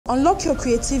Unlock your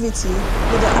creativity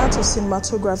with the art of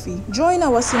cinematography. Join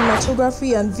our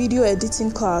cinematography and video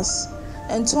editing class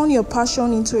and turn your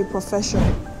passion into a profession.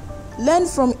 Learn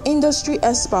from industry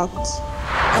experts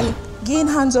and gain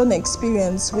hands-on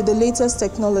experience with the latest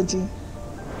technology.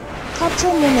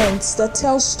 Capture moments that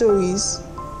tell stories.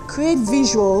 Create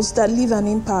visuals that leave an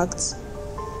impact.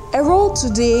 Enroll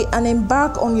today and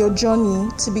embark on your journey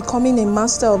to becoming a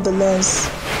master of the lens.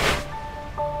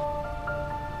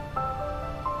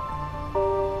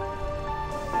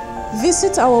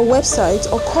 Visit our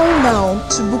website or call now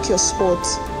to book your spot.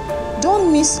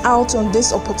 Don't miss out on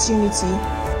this opportunity.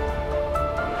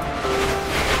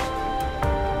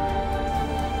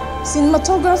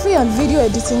 Cinematography and video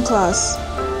editing class,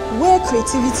 where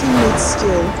creativity meets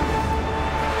skill.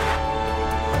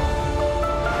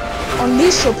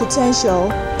 Unleash your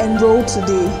potential. Enroll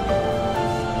today.